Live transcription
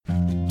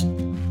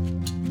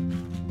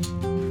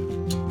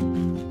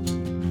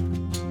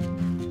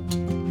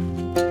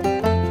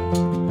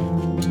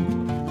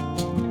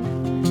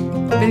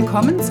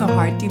Willkommen zur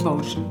Heart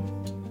Devotion.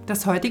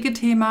 Das heutige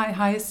Thema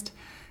heißt: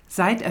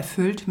 Seid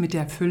erfüllt mit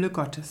der Fülle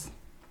Gottes.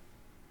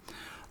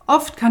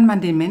 Oft kann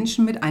man den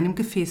Menschen mit einem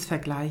Gefäß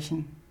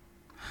vergleichen.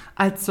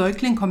 Als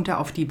Säugling kommt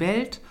er auf die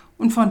Welt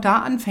und von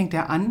da an fängt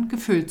er an,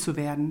 gefüllt zu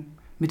werden.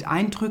 Mit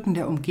Eindrücken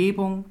der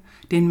Umgebung,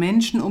 den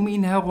Menschen um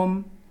ihn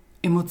herum,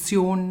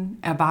 Emotionen,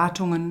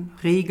 Erwartungen,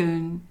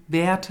 Regeln,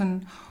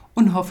 Werten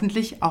und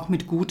hoffentlich auch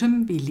mit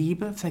Gutem wie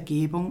Liebe,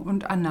 Vergebung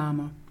und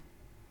Annahme.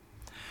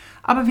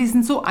 Aber wir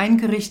sind so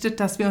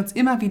eingerichtet, dass wir uns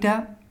immer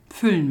wieder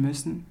füllen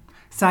müssen,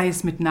 sei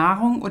es mit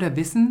Nahrung oder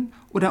Wissen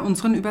oder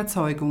unseren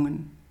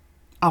Überzeugungen.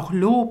 Auch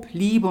Lob,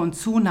 Liebe und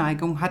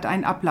Zuneigung hat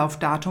ein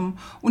Ablaufdatum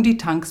und die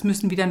Tanks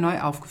müssen wieder neu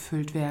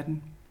aufgefüllt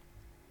werden.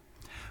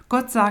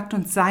 Gott sagt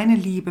uns, seine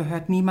Liebe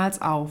hört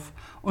niemals auf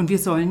und wir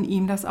sollen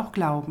ihm das auch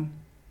glauben.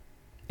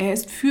 Er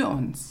ist für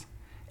uns.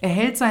 Er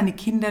hält seine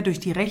Kinder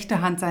durch die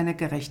rechte Hand seiner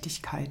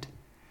Gerechtigkeit.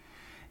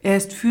 Er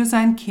ist für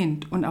sein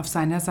Kind und auf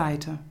seiner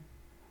Seite.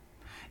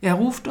 Er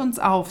ruft uns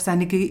auf,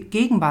 seine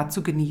Gegenwart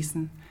zu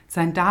genießen,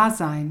 sein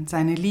Dasein,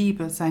 seine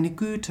Liebe, seine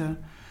Güte,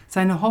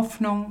 seine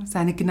Hoffnung,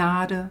 seine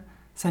Gnade,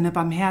 seine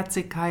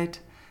Barmherzigkeit,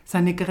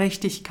 seine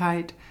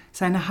Gerechtigkeit,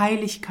 seine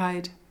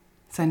Heiligkeit,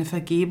 seine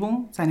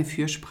Vergebung, seine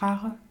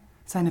Fürsprache,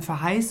 seine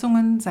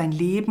Verheißungen, sein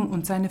Leben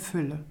und seine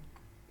Fülle.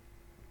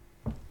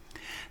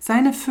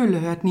 Seine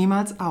Fülle hört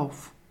niemals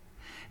auf.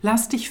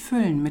 Lass dich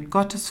füllen mit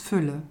Gottes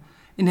Fülle.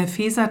 In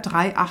Epheser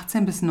 3,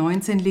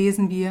 18-19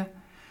 lesen wir: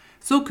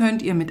 So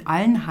könnt ihr mit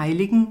allen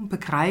Heiligen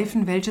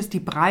begreifen, welches die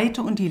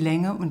Breite und die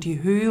Länge und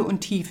die Höhe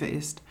und Tiefe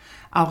ist,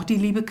 auch die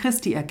Liebe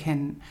Christi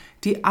erkennen,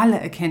 die alle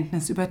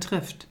Erkenntnis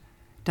übertrifft,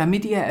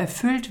 damit ihr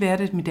erfüllt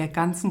werdet mit der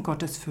ganzen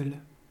Gottesfülle.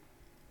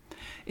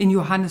 In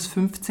Johannes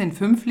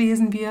 15,5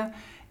 lesen wir: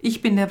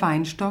 Ich bin der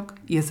Weinstock,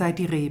 ihr seid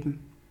die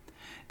Reben.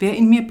 Wer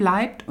in mir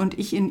bleibt und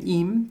ich in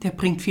ihm, der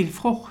bringt viel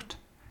Frucht,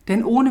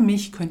 denn ohne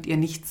mich könnt ihr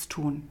nichts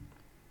tun.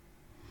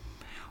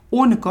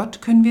 Ohne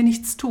Gott können wir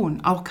nichts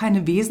tun, auch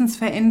keine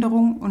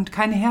Wesensveränderung und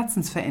keine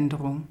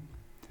Herzensveränderung.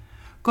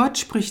 Gott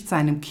spricht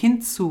seinem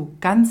Kind zu,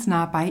 ganz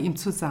nah bei ihm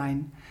zu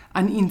sein,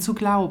 an ihn zu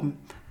glauben,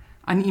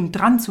 an ihm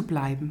dran zu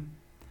bleiben,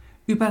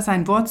 über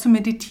sein Wort zu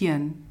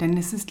meditieren, denn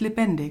es ist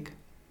lebendig.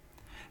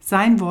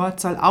 Sein Wort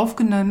soll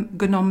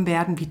aufgenommen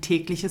werden wie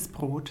tägliches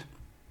Brot.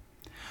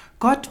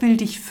 Gott will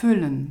dich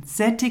füllen,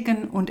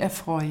 sättigen und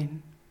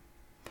erfreuen.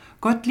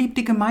 Gott liebt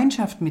die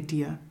Gemeinschaft mit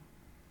dir.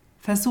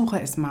 Versuche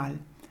es mal,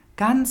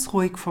 ganz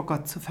ruhig vor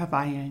Gott zu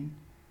verweilen,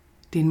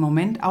 den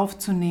Moment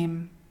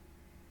aufzunehmen,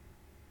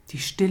 die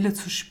Stille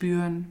zu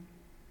spüren,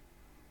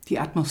 die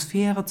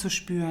Atmosphäre zu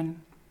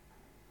spüren.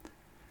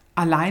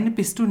 Alleine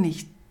bist du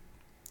nicht.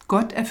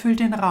 Gott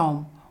erfüllt den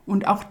Raum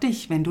und auch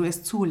dich, wenn du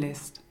es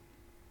zulässt.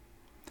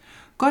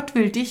 Gott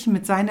will dich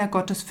mit seiner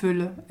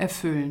Gottesfülle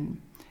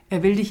erfüllen.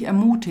 Er will dich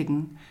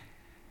ermutigen,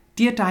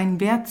 dir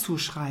deinen Wert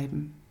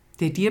zuschreiben,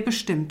 der dir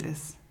bestimmt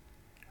ist.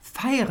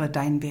 Feiere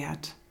deinen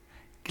Wert.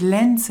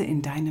 Glänze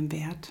in deinem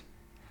Wert.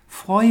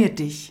 Freue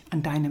dich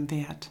an deinem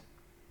Wert.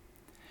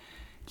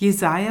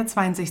 Jesaja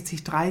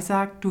 62,3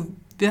 sagt: Du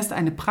wirst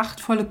eine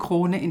prachtvolle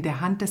Krone in der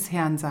Hand des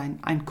Herrn sein,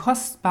 ein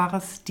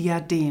kostbares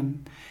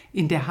Diadem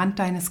in der Hand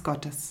deines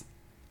Gottes.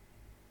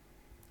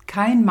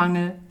 Kein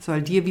Mangel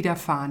soll dir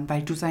widerfahren,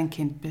 weil du sein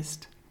Kind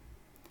bist.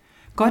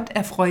 Gott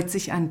erfreut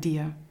sich an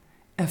dir.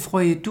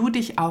 Erfreue du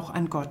dich auch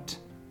an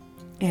Gott.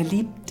 Er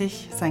liebt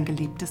dich, sein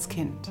geliebtes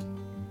Kind.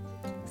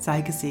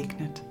 Sei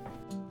gesegnet.